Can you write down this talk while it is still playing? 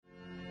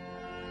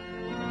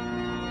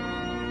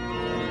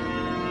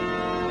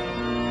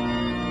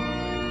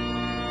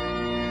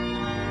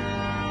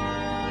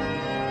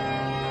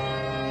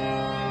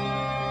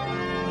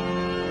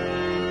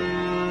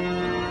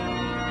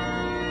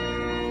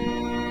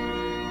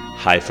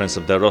Hi, friends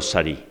of the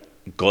Rosary.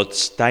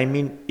 God's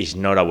timing is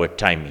not our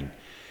timing.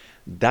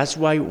 That's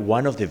why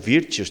one of the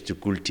virtues to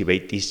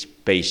cultivate is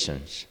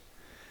patience.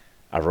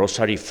 A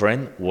Rosary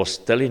friend was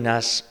telling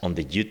us on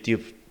the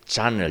YouTube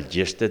channel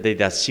yesterday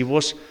that she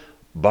was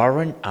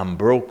barren and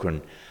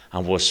broken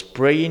and was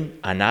praying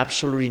and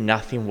absolutely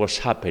nothing was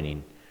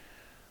happening.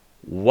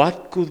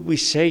 What could we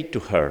say to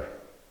her?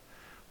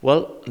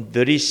 Well,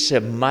 there is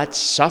much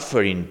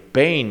suffering,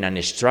 pain,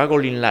 and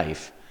struggle in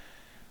life.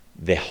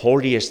 The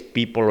holiest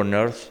people on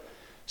earth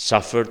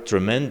suffered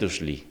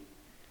tremendously.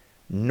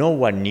 No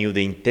one knew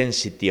the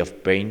intensity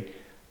of pain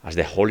as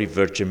the Holy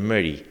Virgin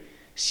Mary.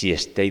 She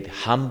stayed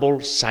humble,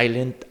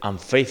 silent,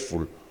 and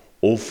faithful,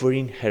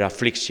 offering her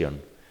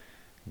affliction.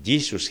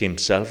 Jesus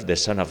himself, the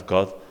Son of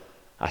God,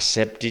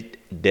 accepted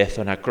death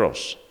on a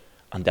cross,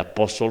 and the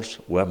apostles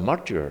were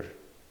martyred.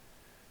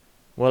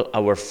 Well,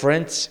 our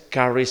friends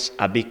carries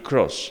a big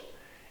cross.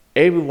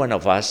 Every one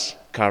of us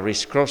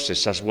carries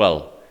crosses as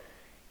well.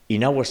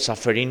 In our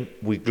suffering,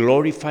 we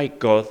glorify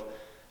God,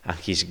 and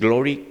His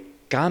glory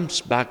comes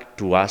back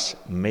to us,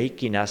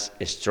 making us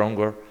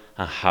stronger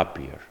and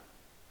happier.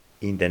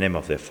 In the name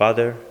of the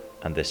Father,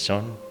 and the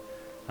Son,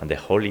 and the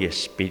Holy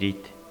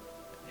Spirit,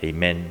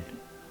 Amen.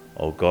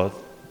 O God,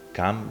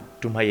 come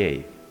to my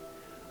aid.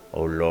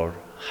 O Lord,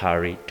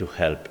 hurry to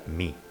help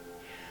me.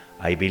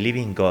 I believe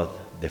in God,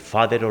 the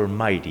Father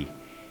Almighty,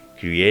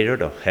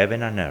 Creator of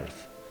heaven and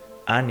earth,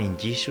 and in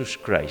Jesus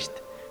Christ,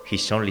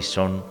 His only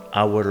Son,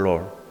 our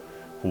Lord,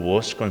 who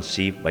was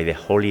conceived by the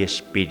Holy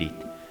Spirit,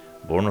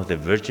 born of the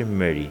Virgin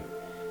Mary,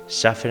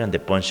 suffered under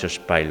Pontius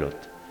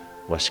Pilate,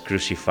 was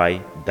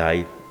crucified,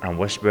 died, and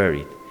was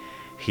buried.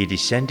 He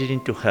descended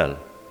into hell.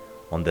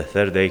 On the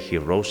third day he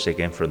rose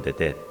again from the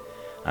dead,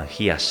 and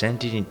he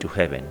ascended into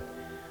heaven,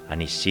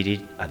 and is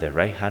seated at the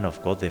right hand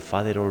of God the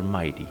Father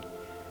Almighty.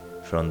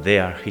 From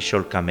there he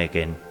shall come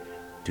again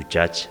to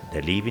judge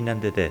the living and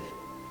the dead.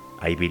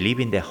 I believe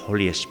in the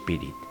Holy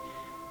Spirit,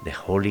 the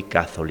Holy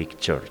Catholic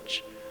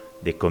Church,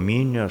 the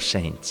communion of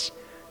saints,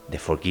 the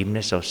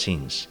forgiveness of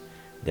sins,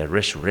 the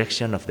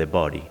resurrection of the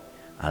body,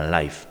 and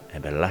life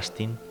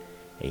everlasting.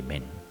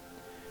 Amen.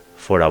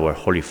 For our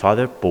Holy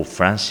Father, Pope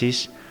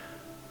Francis,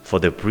 for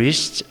the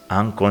priests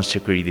and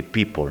consecrated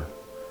people,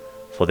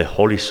 for the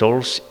holy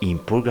souls in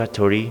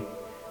purgatory,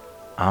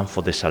 and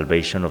for the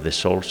salvation of the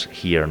souls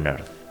here on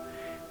earth.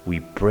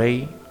 We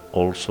pray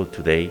also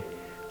today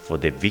for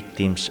the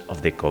victims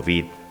of the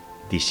COVID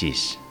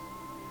disease.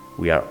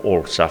 We are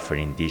all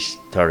suffering this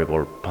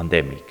terrible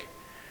pandemic.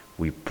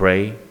 We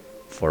pray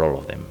for all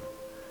of them.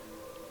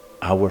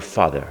 Our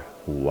Father,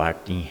 who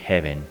art in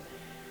heaven,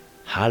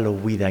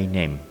 hallowed be thy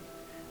name.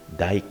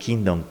 Thy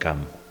kingdom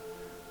come,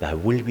 thy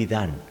will be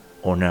done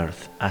on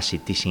earth as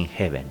it is in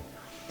heaven.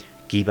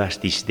 Give us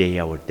this day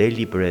our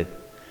daily bread,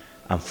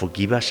 and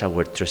forgive us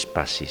our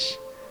trespasses,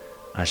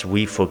 as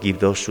we forgive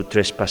those who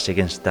trespass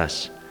against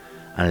us.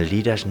 And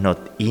lead us not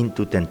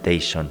into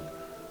temptation,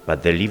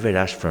 but deliver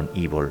us from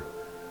evil.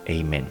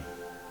 Amen.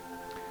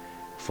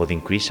 For the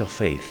increase of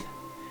faith,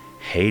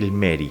 Hail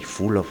Mary,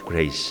 full of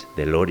grace,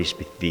 the Lord is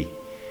with thee.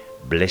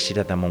 Blessed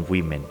art among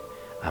women,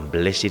 and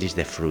blessed is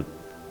the fruit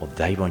of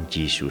thy womb,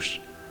 Jesus.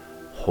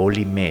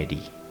 Holy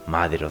Mary,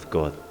 Mother of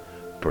God,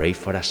 pray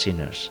for us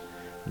sinners,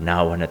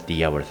 now and at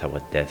the hour of our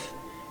death.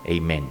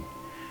 Amen.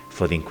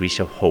 For the increase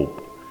of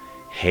hope,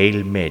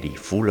 Hail Mary,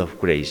 full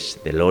of grace,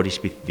 the Lord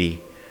is with thee.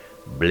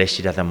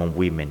 Blessed art among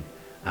women,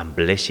 and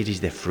blessed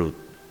is the fruit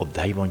of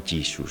thy womb,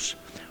 Jesus.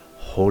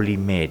 Holy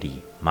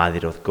Mary,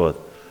 Mother of God,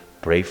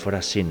 pray for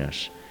us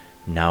sinners,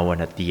 now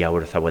and at the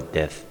hour of our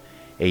death.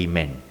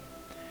 Amen.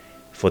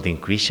 For the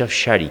increase of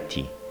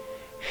charity,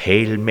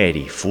 Hail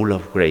Mary, full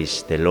of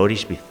grace, the Lord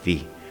is with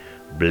thee.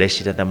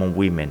 Blessed art among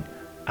women,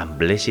 and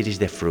blessed is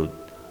the fruit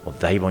of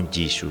thy womb,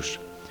 Jesus.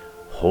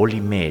 Holy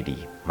Mary,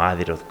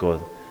 Mother of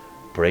God,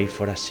 pray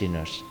for us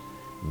sinners,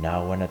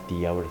 now and at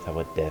the hour of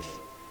our death.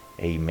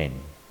 Amen.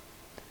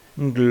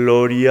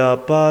 Gloria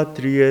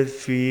Patri et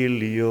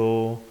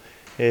Filio,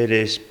 et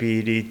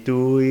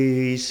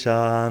Spiritui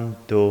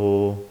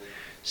Sancto,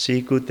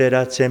 sic ut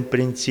erat in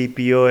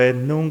principio et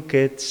nunc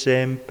et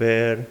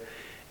semper,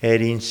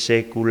 et in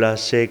saecula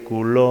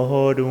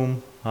saeculorum.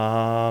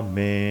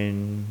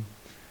 Amen.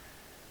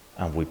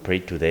 And we pray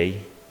today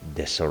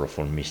the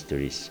sorrowful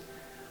mysteries.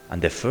 And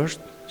the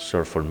first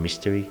sorrowful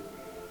mystery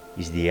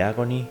is the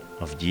agony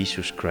of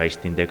Jesus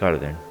Christ in the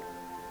garden.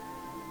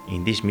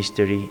 In this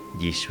mystery,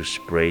 Jesus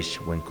prays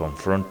when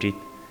confronted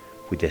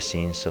with the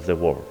sins of the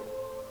world.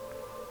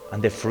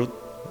 And the fruit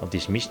of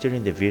this mystery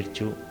and the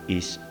virtue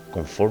is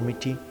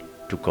conformity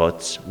to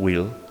God's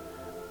will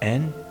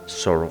and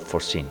sorrow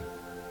for sin.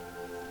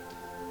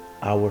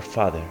 Our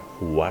Father,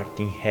 who art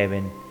in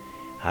heaven,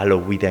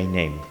 hallowed be thy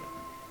name.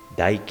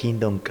 Thy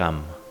kingdom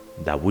come,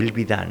 thy will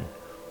be done,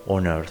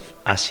 on earth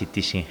as it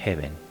is in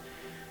heaven.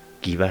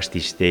 Give us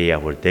this day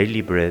our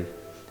daily bread,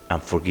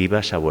 and forgive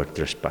us our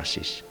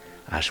trespasses,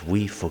 as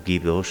we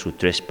forgive those who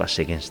trespass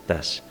against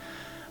us.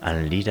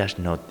 And lead us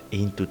not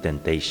into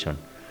temptation,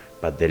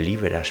 but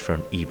deliver us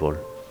from evil.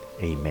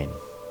 Amen.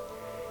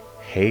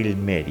 Hail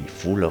Mary,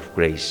 full of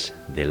grace,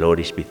 the Lord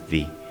is with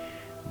thee.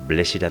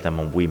 Blessed art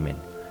among women,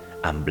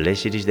 and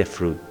blessed is the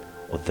fruit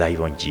of thy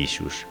womb,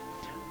 Jesus.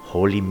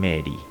 Holy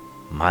Mary,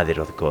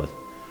 Mother of God,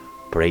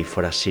 pray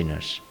for us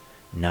sinners,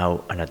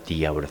 now and at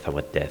the hour of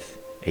our death.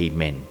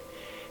 Amen.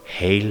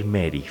 Hail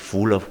Mary,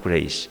 full of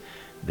grace,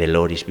 the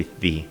Lord is with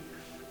thee.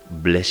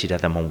 Blessed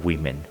art among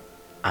women,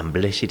 and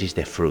blessed is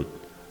the fruit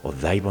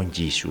of thy womb,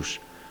 Jesus.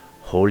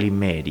 Holy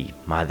Mary,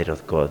 Mother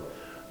of God,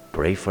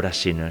 pray for us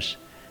sinners,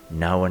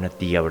 now and at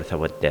the hour of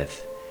our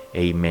death.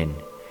 Amen.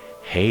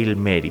 Hail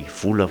Mary,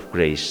 full of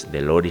grace,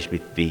 the Lord is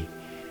with thee.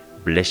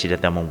 Blessed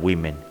art among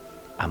women,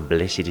 and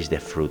blessed is the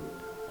fruit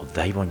of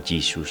thy womb,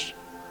 Jesus.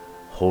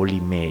 Holy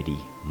Mary,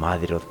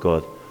 Mother of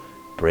God,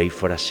 pray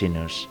for us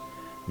sinners,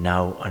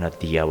 now and at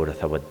the hour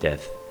of our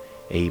death.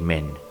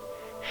 Amen.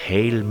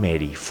 Hail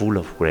Mary, full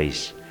of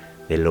grace,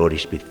 the Lord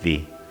is with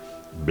thee.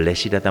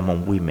 Blessed art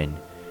among women,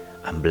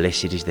 and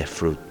blessed is the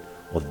fruit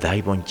of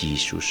thy womb,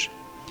 Jesus.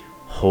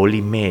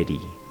 Holy Mary,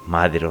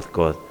 Mother of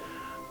God,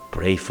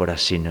 pray for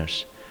us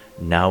sinners,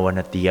 now and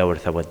at the hour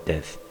of our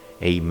death.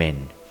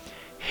 Amen.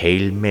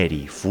 Hail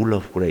Mary, full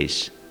of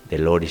grace, the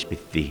Lord is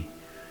with thee.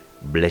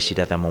 Blessed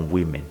art among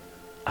women,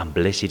 and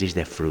blessed is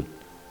the fruit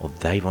of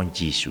thy womb,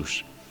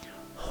 Jesus.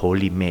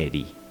 Holy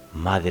Mary,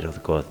 Mother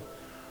of God,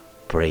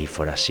 pray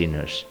for us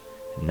sinners,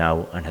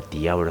 now and at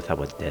the hour of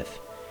our death.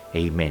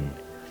 Amen.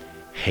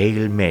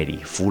 Hail Mary,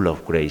 full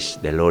of grace,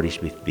 the Lord is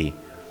with thee.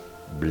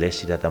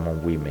 Blessed art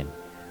among women,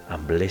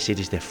 and blessed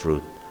is the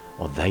fruit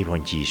of thy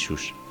womb,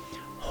 Jesus.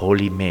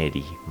 Holy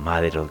Mary,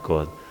 Mother of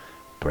God,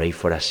 pray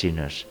for us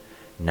sinners,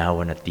 now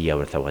and at the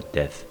hour of our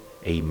death.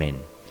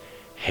 Amen.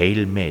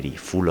 Hail Mary,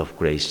 full of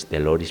grace, the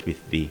Lord is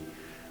with thee.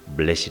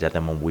 Blessed art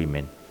among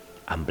women,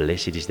 and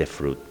blessed is the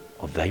fruit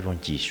of thy womb,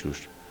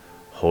 Jesus.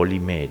 Holy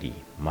Mary,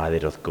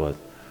 Mother of God,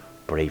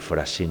 pray for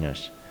us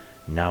sinners,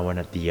 now and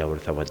at the hour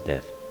of our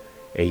death.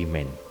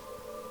 Amen.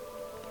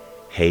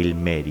 Hail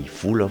Mary,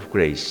 full of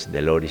grace,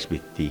 the Lord is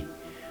with thee.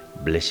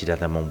 Blessed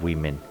art among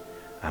women,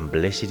 and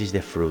blessed is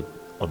the fruit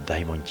of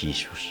thy womb,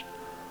 Jesus.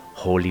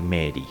 Holy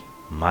Mary,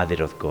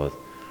 Mother of God,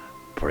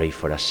 pray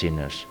for us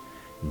sinners,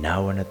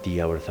 now and at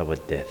the hour of our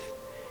death.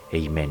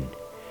 Amen.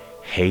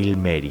 Hail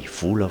Mary,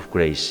 full of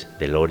grace,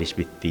 the Lord is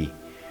with thee.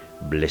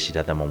 Blessed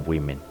art among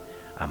women,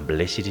 and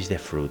blessed is the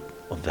fruit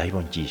of thy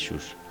womb,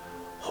 Jesus.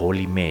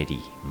 Holy Mary,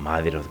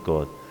 Mother of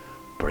God,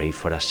 pray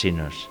for us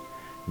sinners,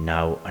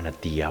 now and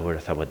at the hour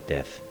of our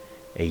death.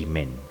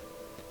 Amen.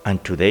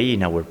 And today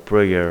in our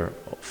prayer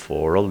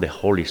for all the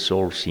holy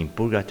souls in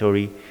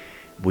purgatory,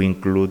 we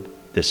include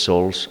the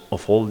souls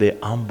of all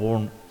the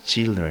unborn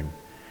children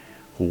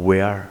who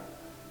were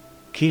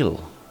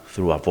killed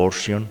through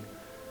abortion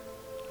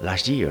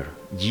last year.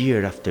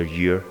 Year after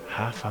year,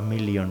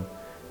 500,000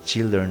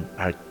 children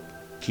are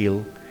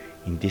killed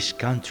in this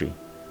country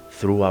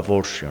through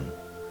abortion.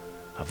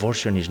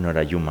 Abortion is not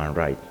a human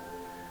right.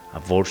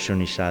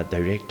 Abortion is a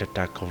direct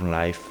attack on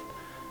life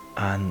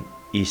and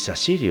is a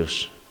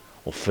serious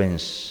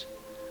offense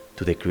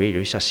to the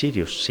Creator. It's a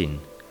serious sin.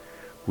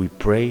 We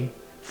pray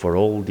for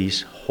all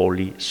these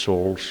holy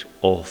souls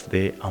of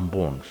the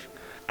unborn.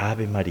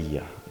 Ave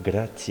Maria,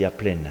 gratia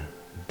plena,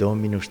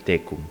 Dominus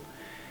tecum,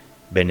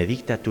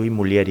 benedicta tui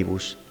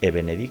mulieribus, e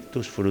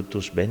benedictus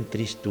fructus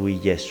ventris tui,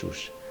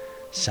 Iesus.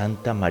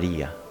 Santa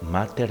Maria,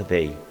 Mater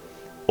Dei,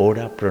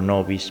 ora pro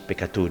nobis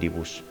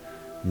peccatoribus,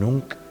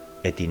 nunc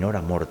et in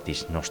hora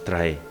mortis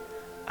nostrae.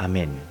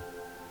 Amen.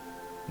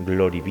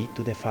 Glory be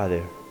to the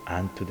Father,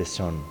 and to the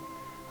Son,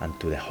 and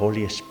to the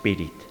Holy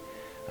Spirit,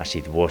 as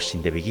it was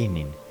in the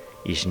beginning,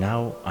 is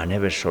now, and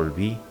ever shall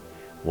be,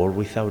 world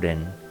without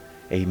end.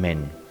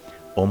 Amen.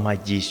 O my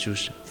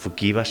Jesus,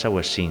 forgive us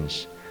our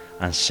sins,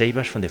 and save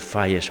us from the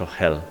fires of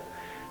hell.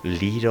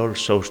 Lead all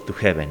souls to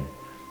heaven,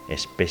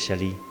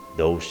 especially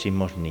those in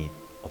most need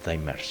of thy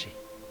mercy.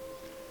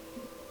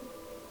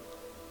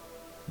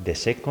 The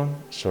second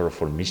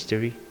sorrowful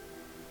mystery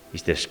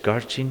is the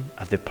scourging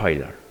of the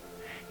pillar.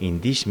 In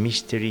this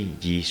mystery,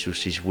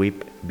 Jesus is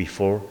whipped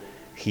before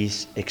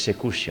his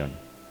execution,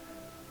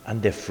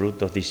 and the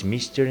fruit of this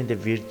mystery and the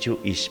virtue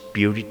is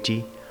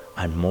purity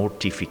and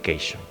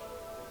mortification.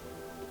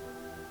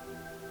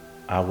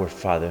 Our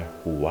Father,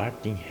 who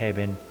art in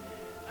heaven,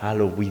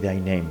 hallowed be thy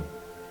name.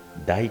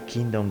 Thy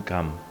kingdom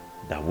come,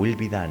 thy will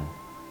be done,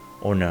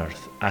 on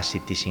earth as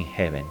it is in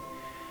heaven.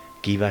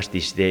 Give us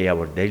this day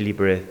our daily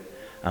bread,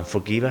 and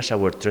forgive us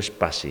our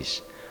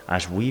trespasses,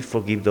 as we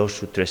forgive those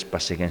who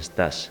trespass against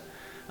us.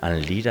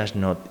 And lead us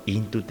not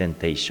into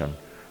temptation,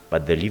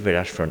 but deliver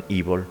us from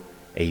evil.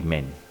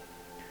 Amen.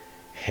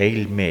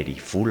 Hail Mary,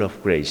 full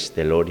of grace,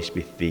 the Lord is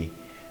with thee.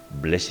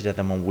 Blessed art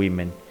among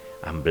women,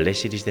 and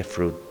blessed is the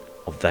fruit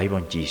of thy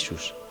womb,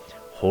 Jesus.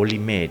 Holy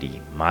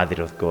Mary,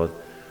 Mother of God,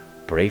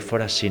 pray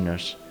for us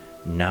sinners,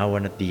 now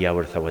and at the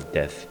hour of our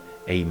death.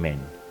 Amen.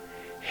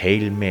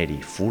 Hail Mary,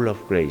 full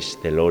of grace,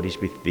 the Lord is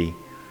with thee.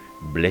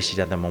 Blessed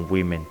art among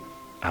women,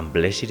 and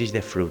blessed is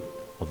the fruit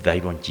of thy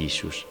womb,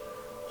 Jesus.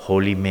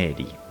 Holy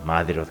Mary,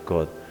 Mother of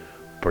God,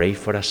 pray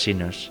for us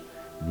sinners,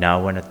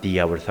 now and at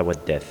the hour of our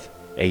death.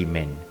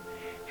 Amen.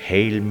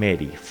 Hail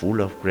Mary,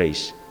 full of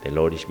grace, the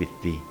Lord is with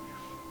thee.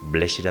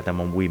 Blessed art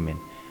among women,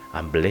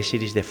 and blessed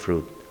is the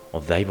fruit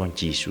of thy womb,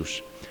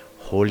 Jesus.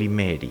 Holy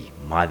Mary,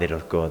 Mother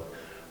of God,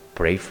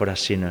 pray for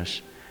us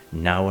sinners,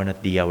 now and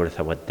at the hour of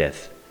our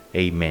death.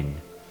 Amen.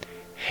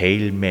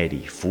 Hail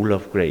Mary, full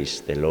of grace,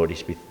 the Lord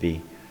is with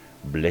thee.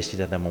 Blessed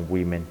art among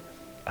women,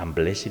 and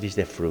blessed is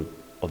the fruit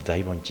of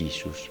thy womb,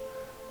 Jesus.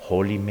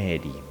 Holy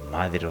Mary,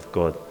 Mother of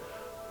God,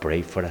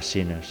 pray for us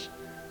sinners,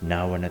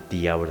 now and at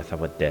the hour of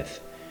our death.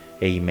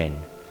 Amen.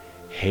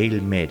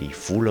 Hail Mary,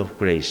 full of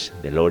grace,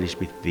 the Lord is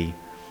with thee.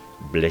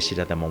 Blessed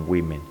art among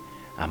women,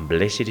 and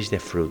blessed is the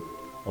fruit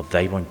of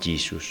thy womb,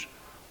 Jesus.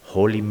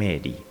 Holy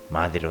Mary,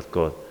 Mother of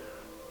God,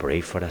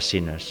 pray for us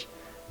sinners,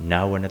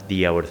 now and at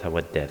the hour of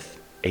our death.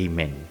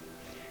 Amen.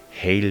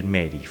 Hail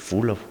Mary,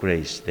 full of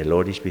grace, the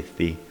Lord is with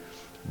thee.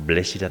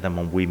 Blessed art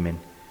among women,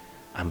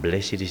 and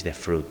blessed is the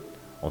fruit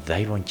of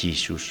thy womb,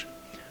 Jesus.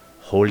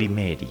 Holy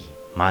Mary,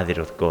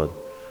 Mother of God,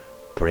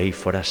 pray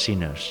for us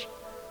sinners,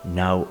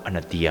 now and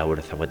at the hour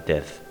of our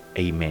death.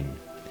 Amen.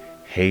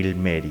 Hail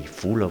Mary,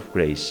 full of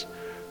grace,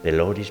 the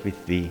Lord is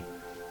with thee.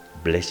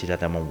 Blessed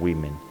art among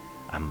women,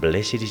 and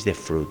blessed is the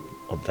fruit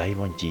of thy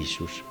womb,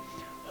 Jesus.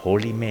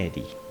 Holy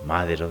Mary,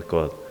 Mother of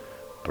God,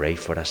 pray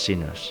for us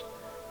sinners,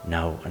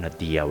 now and at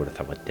the hour of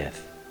our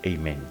death.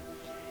 Amen.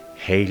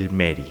 Hail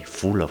Mary,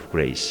 full of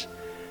grace,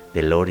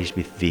 the Lord is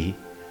with thee.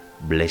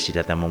 Blessed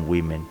art among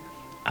women,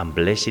 and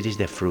blessed is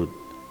the fruit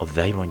of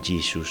thy womb,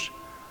 Jesus.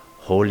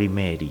 Holy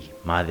Mary,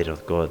 Mother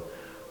of God,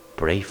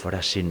 pray for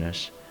us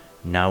sinners,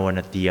 now and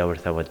at the hour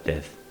of our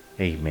death.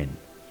 Amen.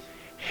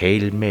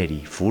 Hail Mary,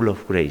 full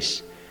of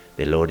grace,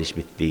 the Lord is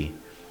with thee.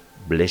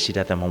 Blessed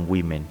art among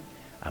women,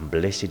 and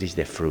blessed is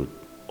the fruit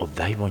of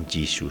thy womb,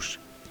 Jesus.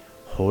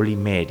 Holy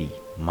Mary,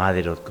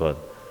 Mother of God,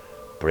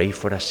 pray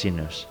for us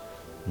sinners,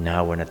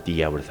 now and at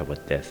the hour of our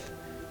death.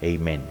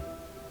 Amen.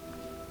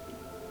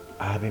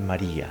 Ave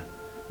Maria,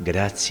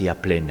 gratia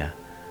plena,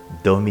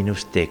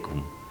 Dominus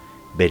tecum,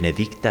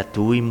 benedicta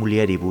tu in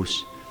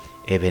mulieribus,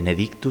 e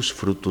benedictus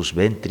fructus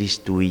ventris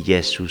tui,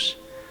 Iesus.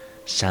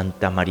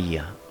 Santa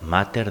Maria,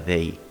 Mater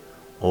Dei,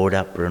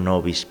 ora pro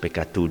nobis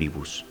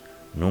peccaturibus,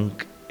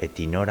 nunc et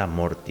in hora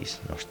mortis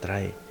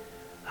nostrae.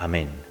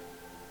 Amen.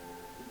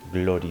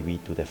 Glory be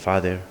to the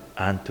Father,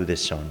 and to the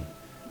Son,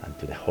 and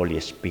to the Holy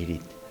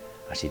Spirit,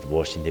 as it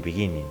was in the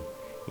beginning,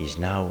 is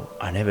now,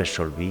 and ever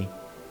shall be,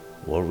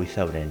 world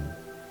without end.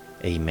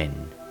 Amen.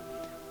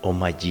 O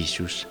my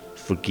Jesus,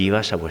 forgive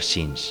us our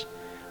sins,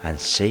 and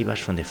save us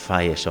from the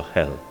fires of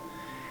hell.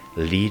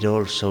 Lead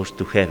all souls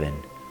to heaven,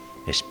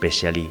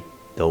 especially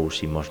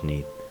those in most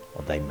need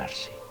of thy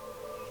mercy.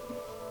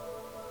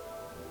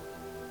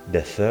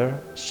 The third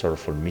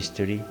sorrowful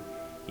mystery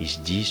is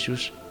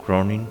Jesus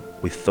crowning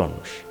with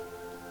thorns.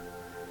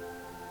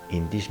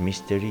 In this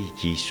mystery,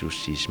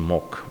 Jesus is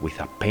mocked with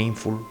a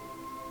painful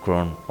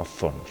crown of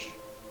thorns.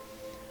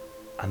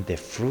 And the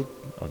fruit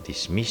of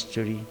this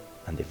mystery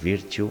and the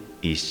virtue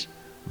is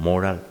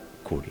moral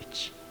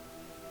courage.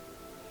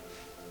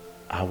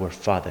 Our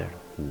Father,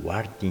 who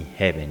art in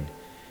heaven,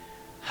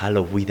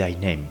 hallowed be thy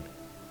name.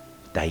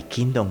 Thy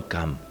kingdom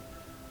come,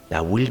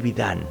 thy will be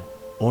done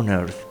on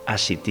earth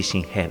as it is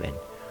in heaven.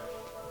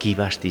 Give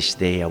us this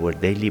day our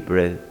daily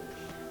bread,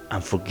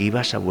 and forgive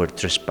us our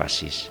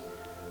trespasses,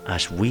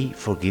 as we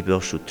forgive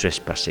those who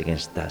trespass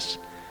against us.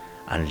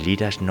 And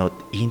lead us not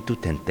into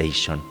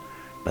temptation,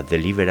 but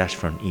deliver us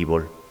from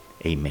evil.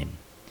 Amen.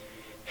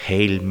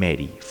 Hail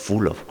Mary,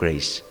 full of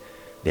grace,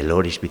 the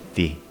Lord is with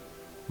thee.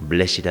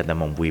 Blessed art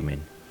among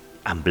women,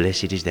 and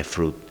blessed is the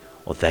fruit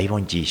of thy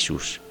womb,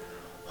 Jesus.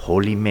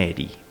 Holy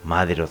Mary,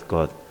 Mother of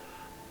God,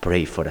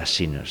 pray for us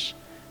sinners,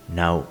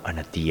 now and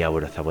at the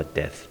hour of our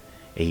death.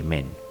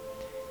 Amen.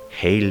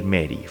 Hail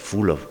Mary,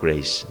 full of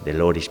grace, the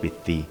Lord is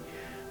with thee.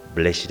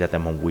 Blessed art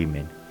among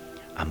women,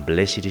 and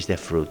blessed is the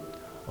fruit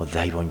of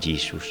thy womb,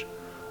 Jesus.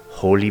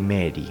 Holy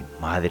Mary,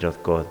 Mother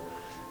of God,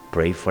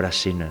 pray for us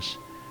sinners,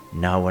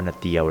 now and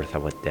at the hour of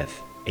our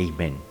death.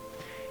 Amen.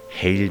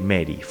 Hail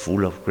Mary,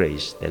 full of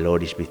grace, the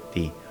Lord is with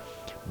thee.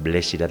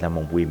 Blessed art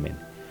among women,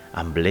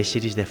 and blessed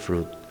is the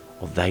fruit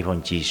of thy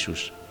womb,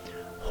 Jesus.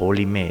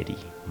 Holy Mary,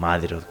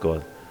 Mother of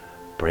God,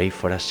 pray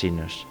for us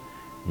sinners,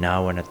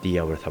 now and at the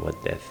hour of our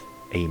death.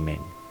 Amen.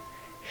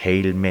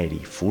 Hail Mary,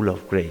 full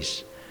of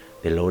grace,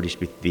 the Lord is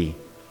with thee.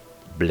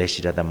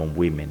 Blessed art among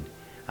women,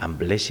 and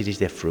blessed is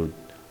the fruit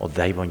of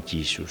thy womb,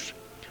 Jesus.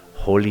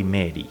 Holy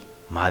Mary,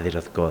 Mother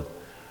of God,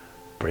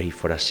 pray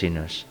for us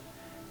sinners,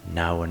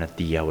 now and at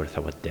the hour of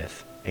our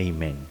death.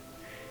 Amen.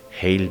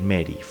 Hail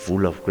Mary,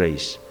 full of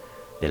grace,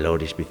 the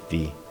Lord is with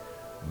thee.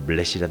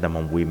 Blessed art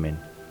among women,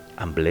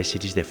 and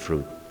blessed is the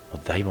fruit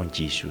of thy womb,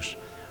 Jesus.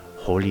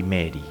 Holy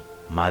Mary,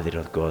 Mother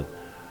of God,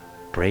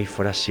 pray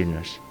for us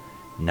sinners,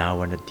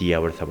 now and at the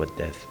hour of our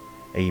death.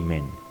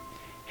 Amen.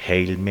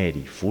 Hail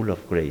Mary, full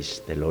of grace,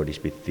 the Lord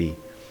is with thee.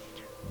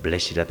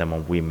 Blessed art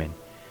among women,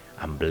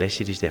 and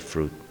blessed is the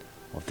fruit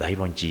of thy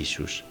womb,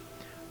 Jesus.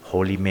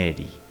 Holy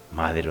Mary,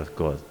 Mother of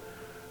God,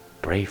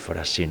 pray for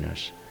us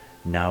sinners,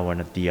 now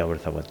and at the hour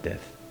of our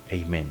death.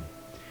 Amen.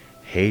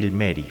 Hail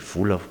Mary,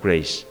 full of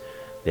grace,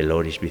 the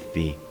Lord is with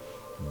thee.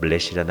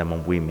 Blessed art thou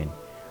among women,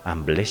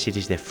 and blessed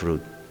is the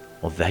fruit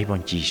of thy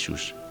womb,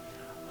 Jesus.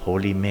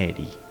 Holy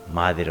Mary,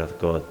 Mother of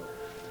God,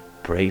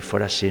 pray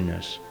for us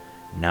sinners,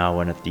 now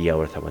and at the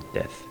hour of our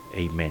death.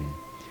 Amen.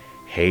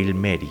 Hail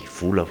Mary,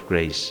 full of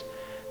grace,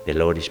 the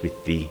Lord is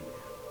with thee.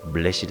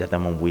 Blessed art thou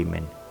among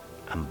women,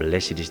 and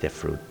blessed is the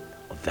fruit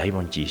of thy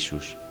womb,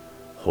 Jesus.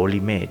 Holy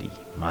Mary,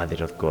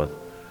 Mother of God,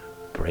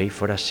 pray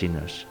for us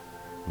sinners,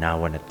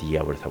 now and at the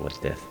hour of our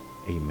death.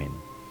 Amen.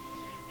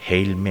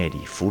 Hail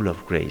Mary, full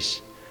of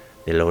grace,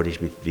 the Lord is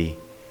with thee.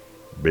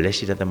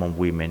 Blessed art thou among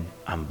women,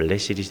 and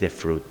blessed is the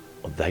fruit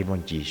of thy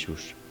womb,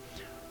 Jesus.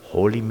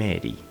 Holy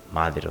Mary,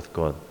 Mother of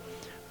God,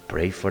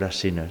 pray for us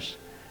sinners,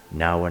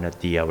 now and at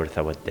the hour of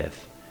our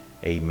death.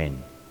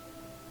 Amen.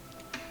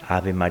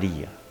 Ave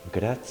Maria,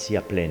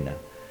 gratia plena,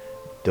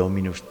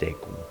 Dominus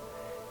tecum,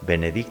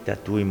 benedicta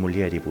tu in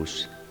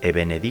mulieribus, e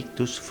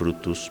benedictus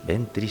fructus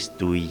ventris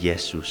tui,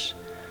 Iesus.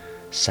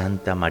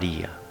 Santa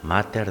Maria,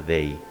 Mater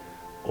Dei,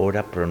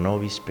 ora pro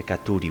nobis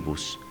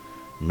peccaturibus,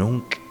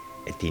 nunc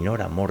et in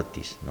hora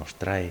mortis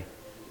nostrae.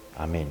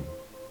 Amen.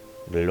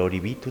 Glory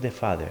be to the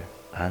Father,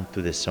 and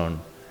to the Son,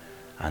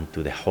 and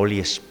to the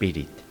Holy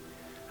Spirit,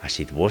 as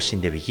it was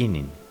in the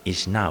beginning,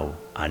 is now,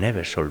 and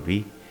ever shall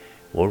be,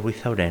 world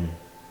without end.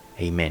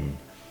 Amen.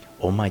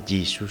 O my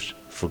Jesus,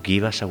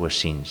 forgive us our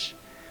sins,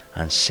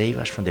 and save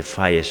us from the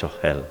fires of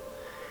hell.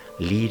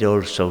 Lead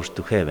all souls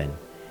to heaven,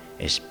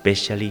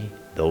 especially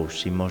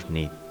those in most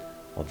need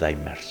of thy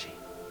mercy.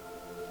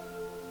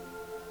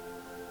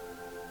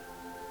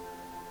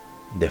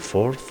 The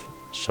fourth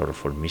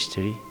sorrowful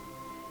mystery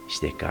is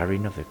the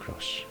carrying of the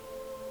cross.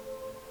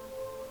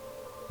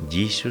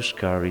 Jesus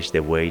carries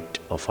the weight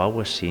of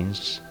our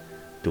sins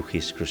to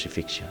his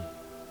crucifixion,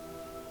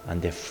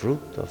 and the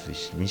fruit of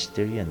this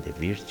mystery and the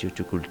virtue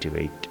to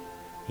cultivate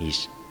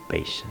is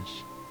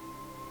patience.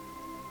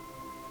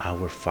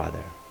 Our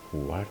Father,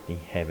 who art in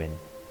heaven,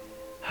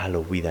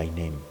 hallowed be thy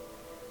name.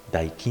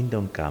 Thy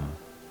kingdom come,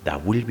 thy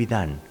will be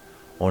done,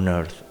 on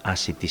earth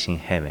as it is in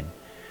heaven.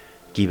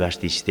 Give us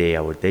this day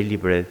our daily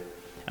bread,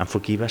 and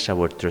forgive us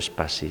our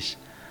trespasses,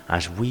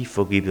 as we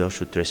forgive those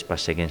who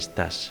trespass against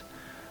us.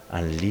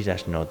 And lead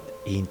us not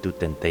into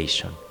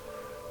temptation,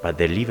 but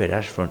deliver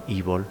us from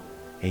evil.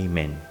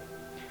 Amen.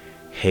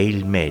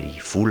 Hail Mary,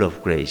 full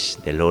of grace,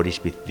 the Lord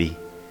is with thee.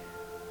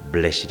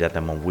 Blessed art thou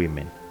among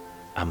women,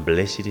 and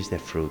blessed is the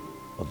fruit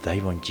of thy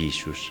womb,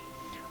 Jesus.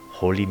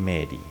 Holy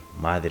Mary,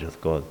 Mother of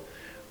God,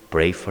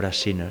 pray for us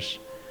sinners,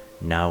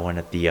 now and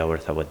at the hour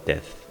of our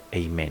death.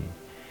 Amen.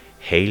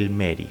 Hail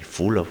Mary,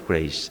 full of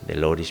grace, the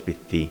Lord is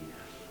with thee.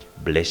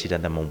 Blessed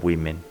art thou among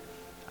women,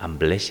 and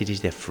blessed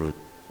is the fruit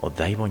of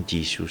thy womb,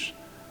 Jesus.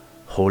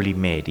 Holy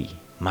Mary,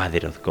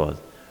 Mother of God,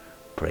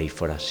 pray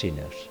for us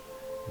sinners,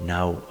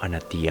 now and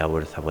at the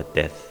hour of our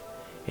death.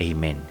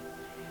 Amen.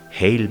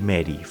 Hail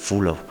Mary,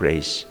 full of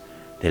grace,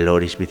 the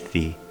Lord is with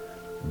thee.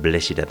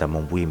 Blessed art thou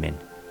among women,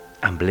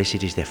 and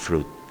blessed is the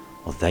fruit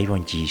of thy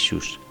womb,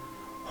 Jesus.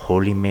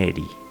 Holy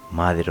Mary,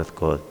 Mother of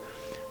God,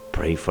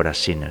 pray for us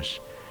sinners,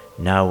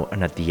 now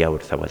and at the hour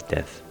of our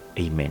death.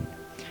 Amen.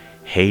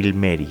 Hail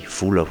Mary,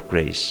 full of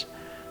grace,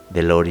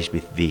 the Lord is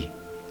with thee.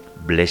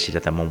 Blessed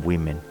art thou among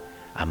women,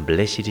 and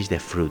blessed is the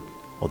fruit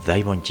of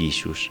thy womb,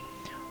 Jesus.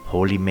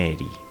 Holy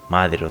Mary,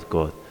 Mother of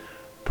God,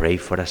 pray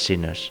for us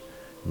sinners,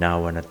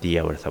 now and at the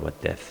hour of our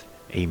death.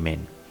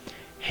 Amen.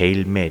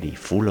 Hail Mary,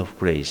 full of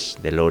grace,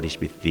 the Lord is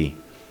with thee.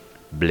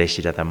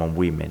 Blessed art thou among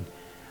women,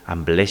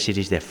 and blessed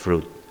is the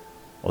fruit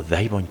of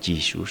thy womb,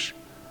 Jesus.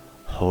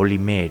 Holy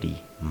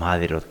Mary,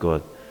 Mother of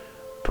God,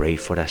 pray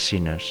for us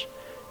sinners,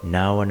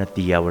 now and at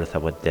the hour of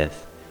our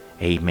death.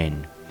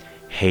 Amen.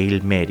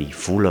 Hail Mary,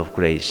 full of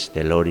grace,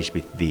 the Lord is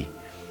with thee.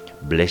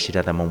 Blessed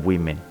art thou among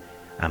women,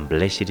 and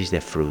blessed is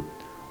the fruit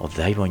of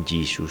thy womb,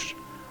 Jesus.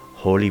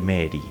 Holy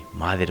Mary,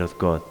 Mother of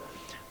God,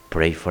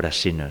 pray for us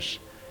sinners,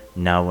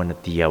 now and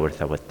at the hour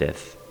of our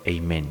death.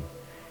 Amen.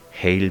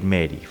 Hail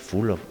Mary,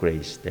 full of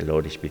grace, the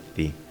Lord is with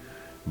thee.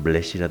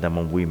 Blessed art thou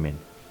among women,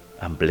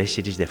 and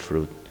blessed is the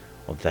fruit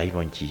of thy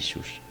womb,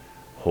 Jesus.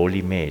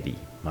 Holy Mary,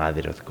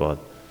 Mother of God,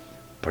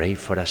 pray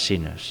for us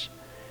sinners,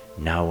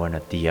 now and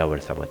at the hour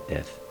of our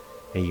death.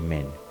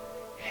 Amen.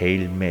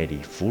 Hail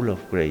Mary, full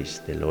of grace,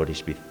 the Lord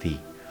is with thee.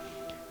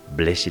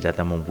 Blessed art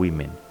thou among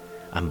women,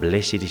 and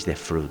blessed is the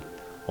fruit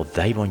of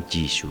thy womb,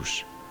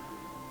 Jesus.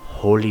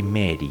 Holy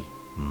Mary,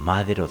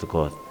 Mother of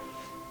God,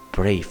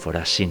 pray for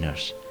us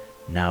sinners,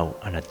 now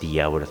and at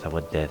the hour of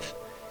our death.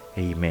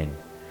 Amen.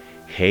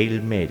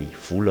 Hail Mary,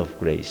 full of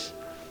grace,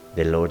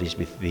 the Lord is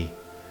with thee.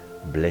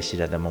 Blessed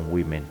art thou among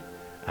women,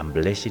 and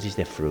blessed is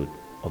the fruit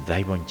of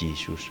thy womb,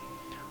 Jesus.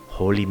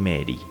 Holy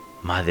Mary,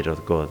 Mother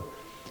of God,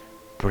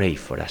 pray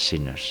for us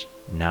sinners,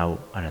 now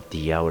and at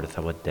the hour of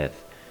our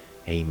death.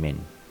 Amen.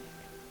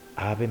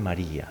 Ave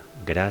Maria,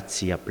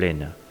 gratia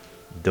plena,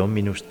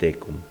 Dominus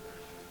tecum,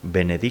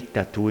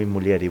 benedicta tu in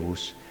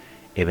mulieribus,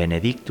 e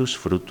benedictus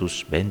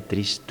fructus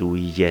ventris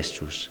tui,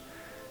 Iesus.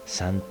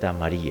 Santa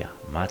Maria,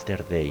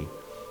 Mater Dei,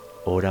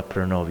 ora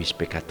pro nobis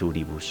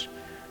peccaturibus,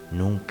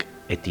 nunc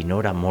et in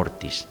hora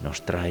mortis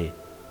nostrae.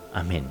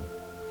 Amen.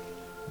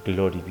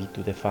 Glory be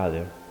to the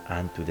Father,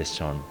 and to the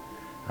Son,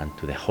 and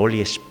to the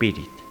Holy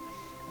Spirit,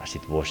 as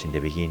it was in the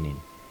beginning,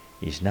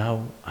 is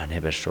now, and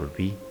ever shall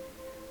be,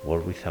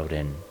 world without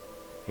end.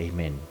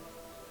 Amen.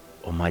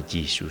 O my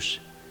Jesus,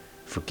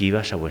 forgive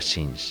us our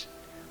sins,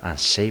 and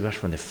save us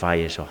from the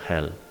fires of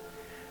hell.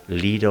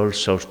 Lead all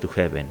souls to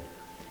heaven,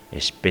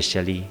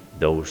 especially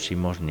those in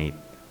most need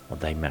of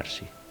thy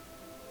mercy.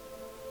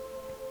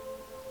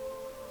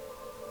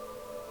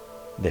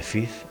 The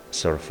fifth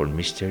sorrowful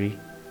mystery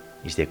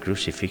is the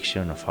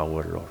crucifixion of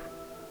our Lord.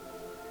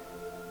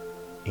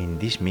 In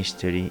this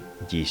mystery,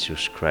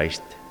 Jesus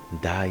Christ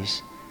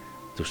dies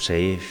to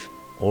save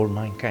all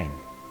mankind.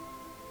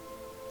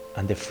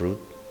 And the fruit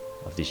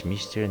of this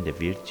mystery and the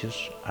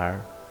virtues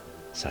are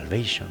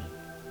salvation,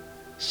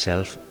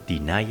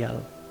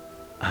 self-denial,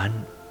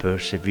 and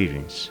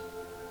perseverance.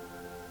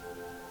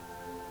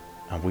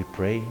 And we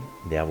pray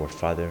the Our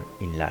Father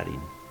in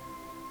Latin.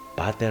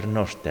 Pater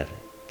noster,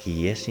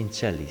 qui es in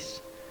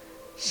celis,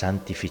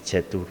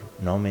 sanctificetur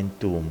nomen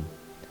tuum,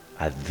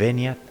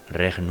 adveniat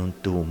regnum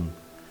tuum,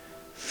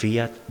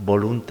 fiat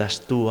voluntas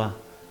tua,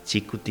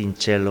 sicut in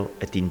cielo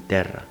et in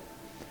terra.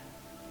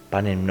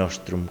 Panem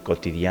nostrum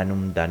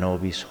quotidianum da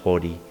nobis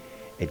hodie,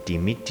 et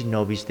dimitti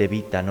nobis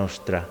debita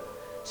nostra,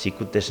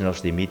 sicut es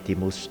nos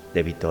dimittimus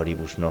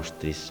debitoribus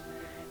nostris,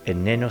 et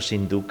ne nos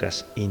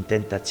inducas in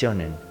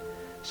tentationem,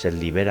 sed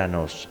libera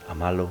nos a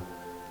malo.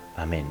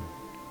 Amen.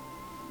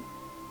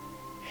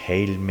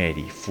 Hail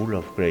Mary, full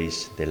of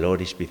grace, the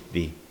Lord is with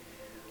thee.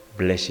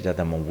 Blessed art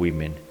among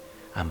women,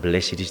 and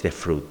blessed is the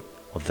fruit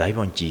of thy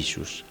womb,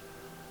 Jesus.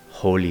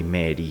 Holy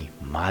Mary,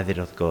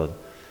 Mother of God,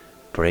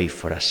 pray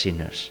for us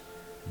sinners,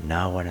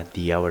 now and at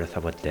the hour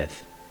of our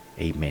death.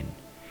 Amen.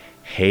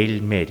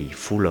 Hail Mary,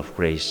 full of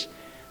grace,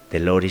 the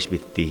Lord is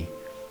with thee.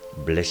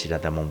 Blessed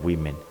art among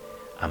women,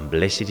 and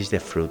blessed is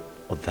the fruit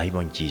of thy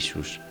womb,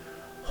 Jesus.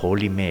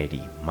 Holy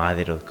Mary,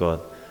 Mother of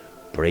God,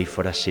 pray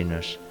for us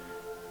sinners,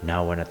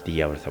 now and at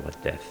the hour of our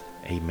death.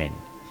 Amen.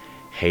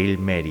 Hail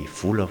Mary,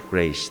 full of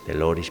grace, the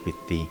Lord is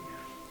with thee.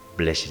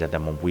 Blessed art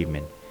among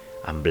women,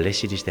 and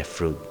blessed is the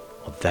fruit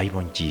of thy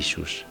womb,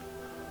 Jesus.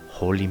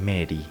 Holy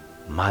Mary,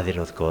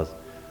 Mother of God,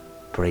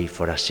 pray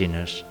for us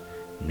sinners,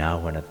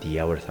 now and at the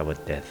hour of our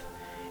death.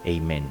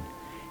 Amen.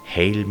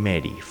 Hail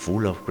Mary,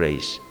 full of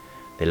grace,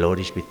 the Lord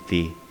is with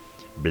thee.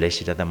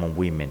 Blessed art among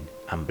women,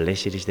 and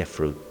blessed is the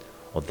fruit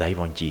of thy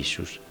womb,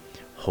 Jesus.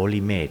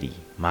 Holy Mary,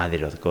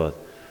 Mother of God,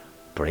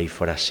 pray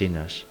for us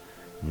sinners,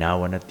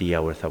 now and at the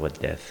hour of our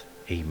death.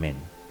 Amen.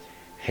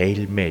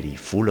 Hail Mary,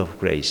 full of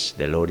grace,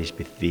 the Lord is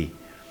with thee.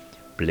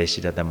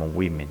 Blessed art among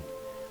women,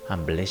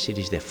 and blessed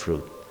is the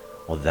fruit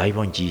of thy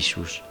womb,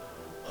 Jesus.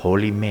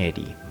 Holy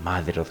Mary,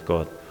 Mother of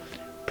God,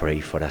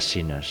 pray for us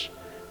sinners,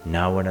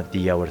 now and at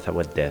the hour of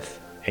our death.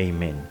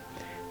 Amen.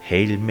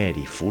 Hail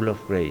Mary, full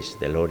of grace,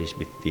 the Lord is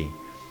with thee.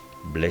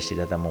 Blessed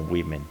art among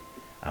women,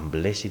 and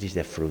blessed is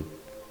the fruit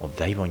of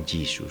thy womb,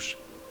 Jesus.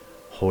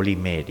 Holy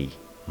Mary,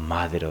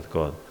 Mother of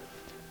God,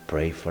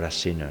 pray for us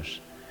sinners,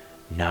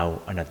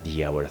 now and at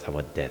the hour of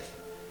our death.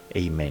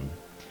 Amen.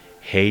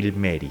 Hail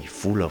Mary,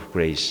 full of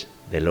grace,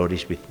 the Lord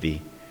is with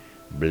thee.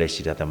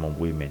 Blessed art among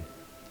women,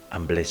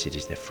 and blessed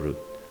is the fruit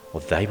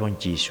of thy womb,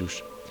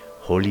 Jesus.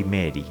 Holy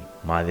Mary,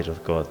 Mother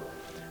of God,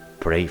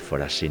 pray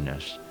for us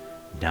sinners,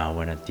 now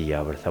and at the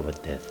hour of our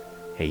death.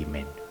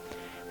 Amen.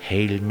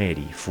 Hail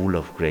Mary, full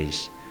of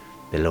grace,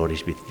 the Lord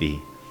is with thee.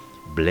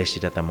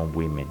 Blessed art among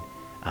women,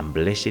 and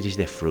blessed is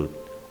the fruit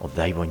of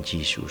thy womb,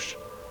 Jesus.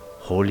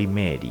 Holy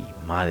Mary,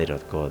 Mother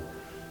of God,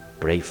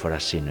 pray for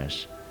us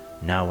sinners,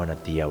 now and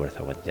at the hour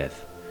of our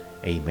death.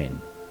 Amen.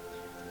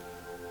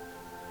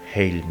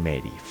 Hail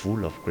Mary,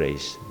 full of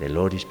grace, the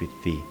Lord is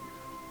with thee.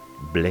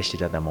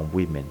 Blessed art among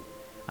women,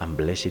 and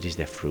blessed is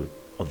the fruit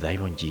of thy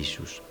womb,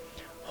 Jesus.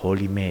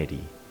 Holy Mary,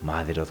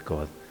 Mother of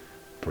God,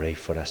 pray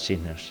for us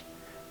sinners,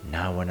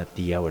 now and at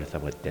the hour of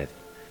our death.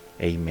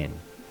 Amen.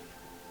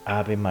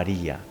 Ave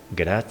Maria,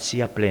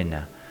 gratia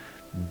plena,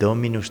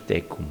 Dominus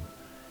tecum,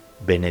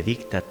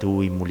 benedicta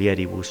tu in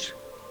mulieribus,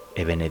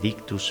 e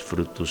benedictus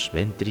fructus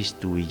ventris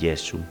tui,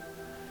 Iesu.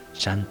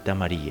 Santa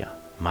Maria,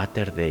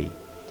 Mater Dei,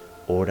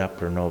 ora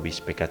pro nobis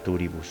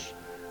peccatoribus,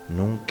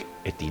 nunc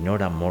et in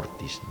hora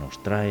mortis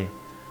nostrae.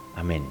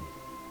 Amen.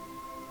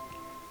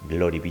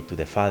 Glory be to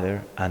the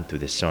Father, and to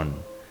the Son,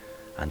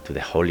 and to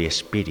the Holy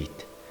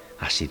Spirit,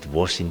 as it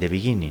was in the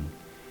beginning,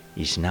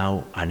 is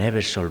now, and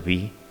ever shall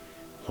be,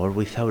 world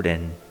without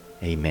end.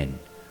 Amen.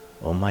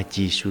 O my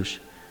Jesus,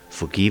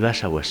 forgive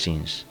us our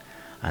sins,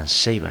 and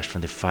save us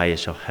from the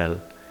fires of hell.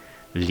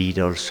 Lead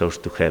all souls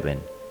to heaven,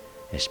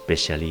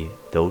 especially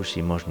those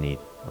in most need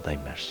of thy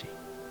mercy.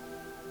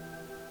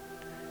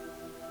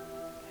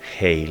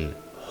 Hail,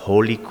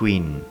 Holy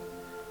Queen,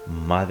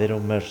 Mother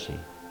of Mercy,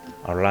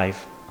 our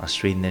life, our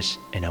sweetness,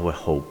 and our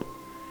hope.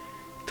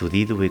 To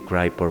thee do we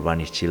cry, poor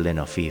banished children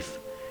of Eve.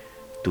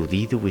 To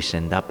thee do we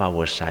send up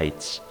our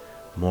sighs,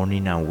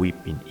 mourning and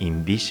weeping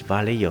in this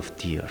valley of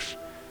tears.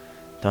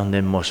 Turn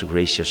then, most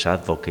gracious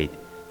Advocate,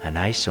 and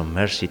eyes of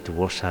mercy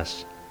towards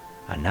us,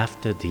 and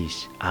after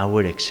this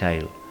our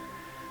exile,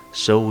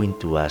 sow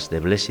into us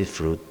the blessed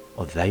fruit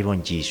O thy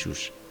born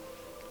Jesus,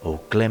 O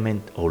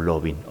clement, O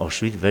loving, O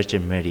sweet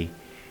Virgin Mary,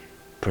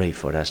 pray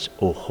for us,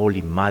 O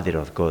Holy Mother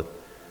of God,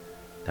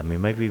 that we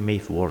may be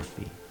made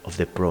worthy of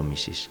the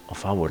promises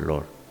of our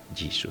Lord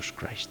Jesus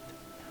Christ.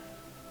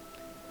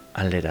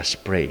 And let us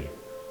pray,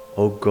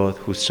 O God,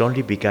 whose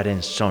only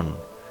begotten Son,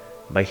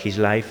 by his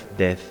life,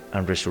 death,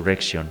 and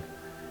resurrection,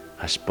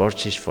 has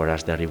purchased for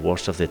us the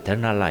rewards of the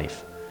eternal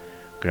life,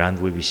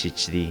 grant, we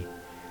beseech thee,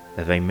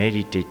 that by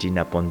meditating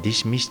upon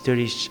these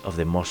mysteries of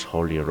the most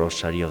holy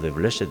Rosary of the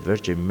Blessed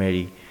Virgin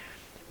Mary,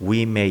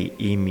 we may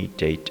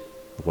imitate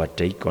what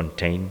they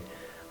contain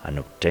and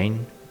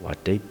obtain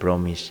what they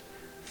promise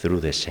through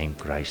the same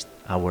Christ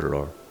our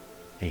Lord.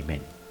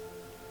 Amen.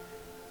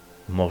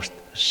 Most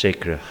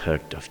Sacred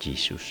Heart of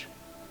Jesus,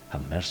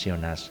 have mercy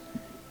on us.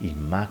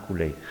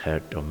 Immaculate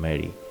Heart of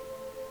Mary,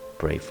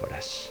 pray for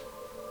us.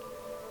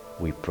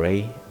 We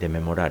pray the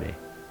Memorare.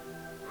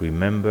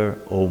 Remember,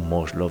 O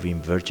most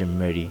loving Virgin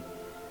Mary,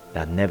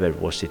 that never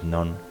was it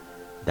known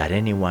that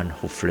anyone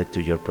who fled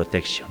to your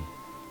protection,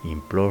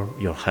 implored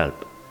your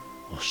help,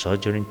 or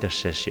sought your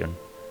intercession,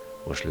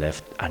 was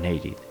left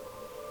unaided.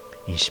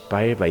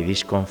 Inspired by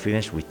this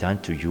confidence, we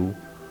turn to you,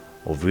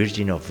 O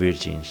Virgin of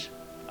Virgins,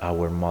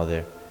 our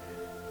Mother.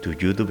 To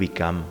you do we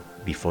come,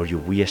 before you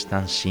we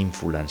stand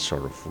sinful and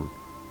sorrowful.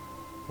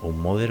 O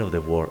Mother of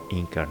the Word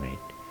incarnate,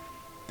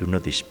 do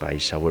not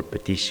despise our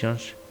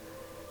petitions,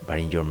 but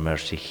in your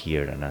mercy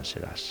hear and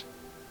answer us.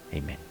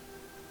 Amen.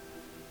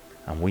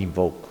 And we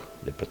invoke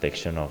the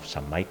protection of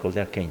Saint Michael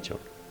the Archangel.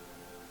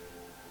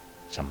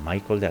 Saint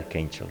Michael the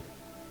Archangel,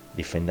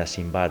 defend us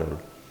in battle,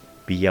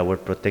 be our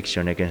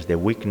protection against the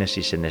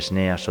weaknesses and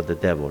snares of the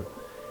devil.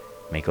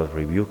 May God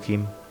rebuke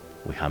him,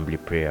 we humbly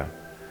pray.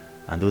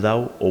 And do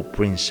thou, O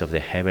Prince of the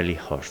heavenly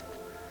host,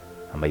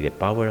 and by the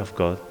power of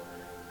God,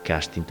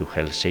 cast into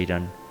hell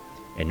Satan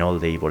and all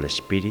the evil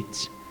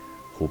spirits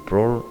who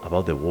prowl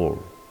about the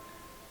world,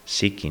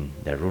 seeking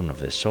the ruin of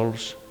the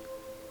souls.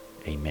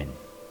 Amen.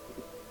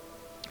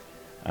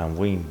 And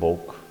we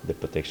invoke the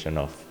protection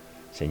of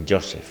Saint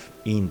Joseph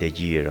in the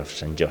year of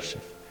Saint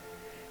Joseph.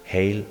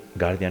 Hail,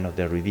 guardian of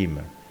the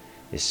Redeemer,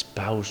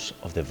 spouse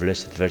of the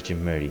Blessed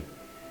Virgin Mary,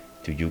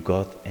 to you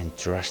God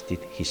entrusted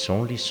his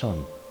only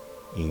Son.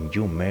 In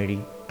you Mary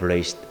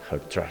placed her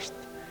trust.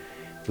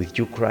 With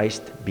you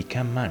Christ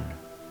became man.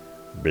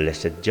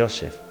 Blessed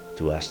Joseph,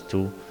 to us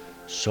too,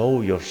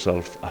 show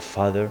yourself a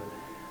father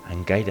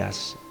and guide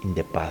us in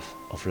the path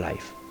of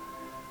life.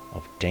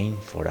 Obtain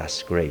for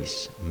us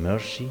grace,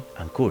 mercy,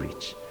 and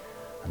courage,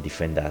 and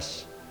defend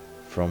us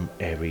from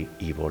every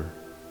evil.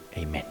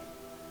 Amen.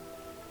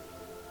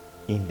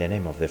 In the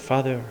name of the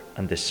Father,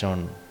 and the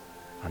Son,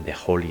 and the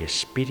Holy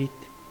Spirit.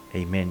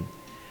 Amen.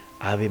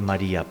 Ave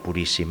María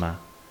Purísima,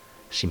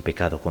 sin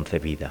pecado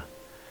concebida.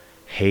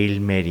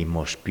 Hail Mary,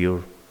 most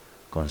pure,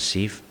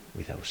 conceived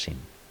without sin.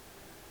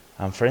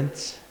 And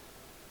friends,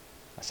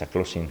 as a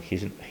closing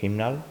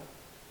hymnal,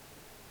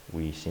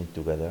 we sing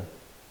together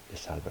the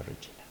Salve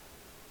Regina.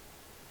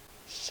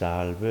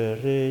 Salve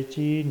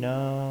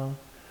Regina,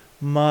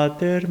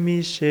 Mater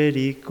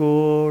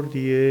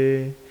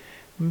misericordiae,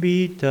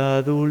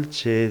 vita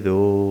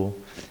dulcedo,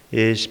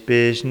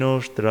 spes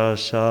nostra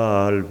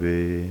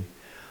salve.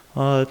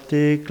 A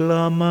te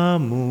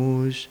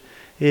clamamus,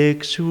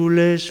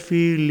 exules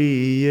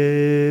filii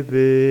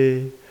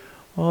Eve,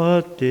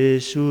 a te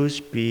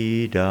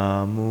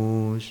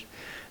suspiramus,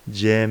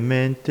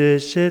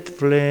 gementes et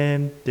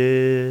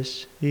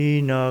flentes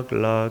in ac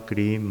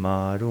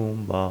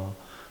lacrimarum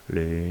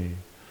vale.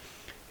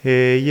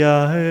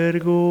 Ea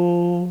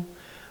ergo,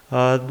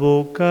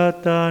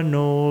 advocata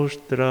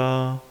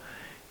nostra,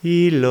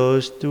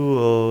 los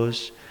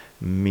tuos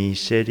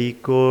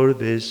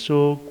misericordes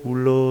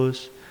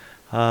oculos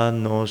a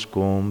nos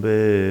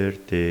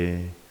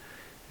converte.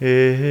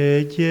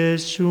 E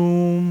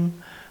Jesum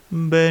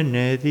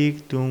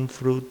benedictum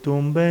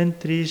fructum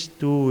ventris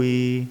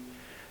tui,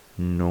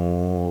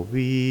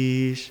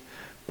 nobis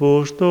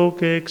post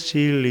hoc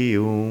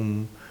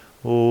exilium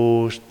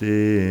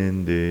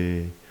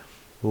ostende.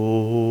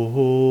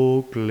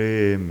 O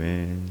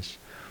clemens,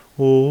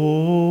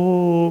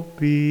 o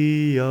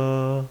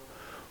pia,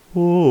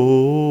 o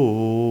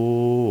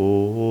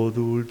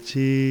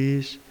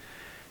dulcis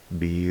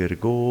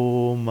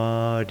Virgo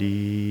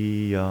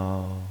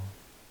Maria.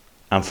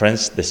 And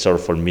friends, the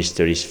sorrowful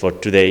mysteries for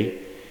today,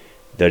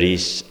 there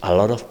is a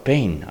lot of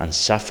pain and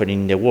suffering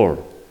in the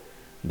world.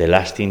 The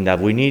last thing that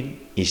we need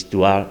is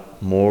to add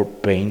more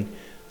pain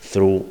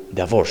through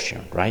the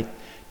abortion, right?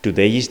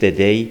 Today is the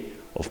day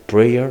of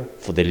prayer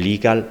for the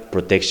legal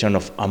protection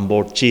of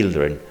unborn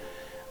children.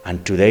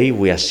 And today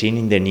we are seeing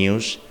in the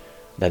news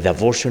that the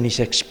abortion is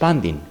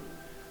expanding.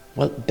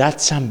 Well,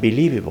 that's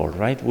unbelievable,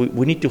 right?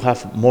 We need to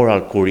have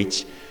moral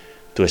courage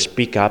to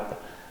speak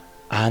up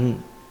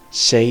and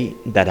say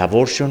that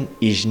abortion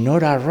is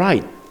not a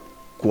right,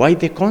 quite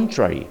the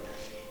contrary,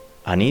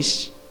 and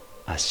is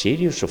a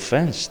serious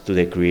offense to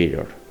the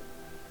Creator.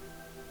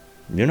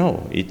 You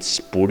know,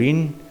 it's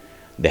putting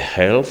the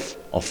health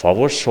of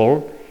our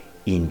soul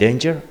in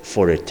danger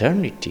for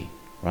eternity,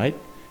 right?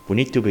 We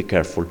need to be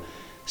careful.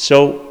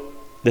 So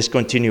let's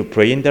continue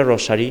praying the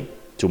Rosary.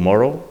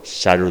 Tomorrow,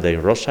 Saturday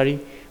Rosary,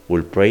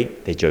 we'll pray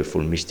the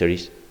joyful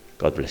mysteries.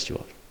 God bless you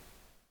all.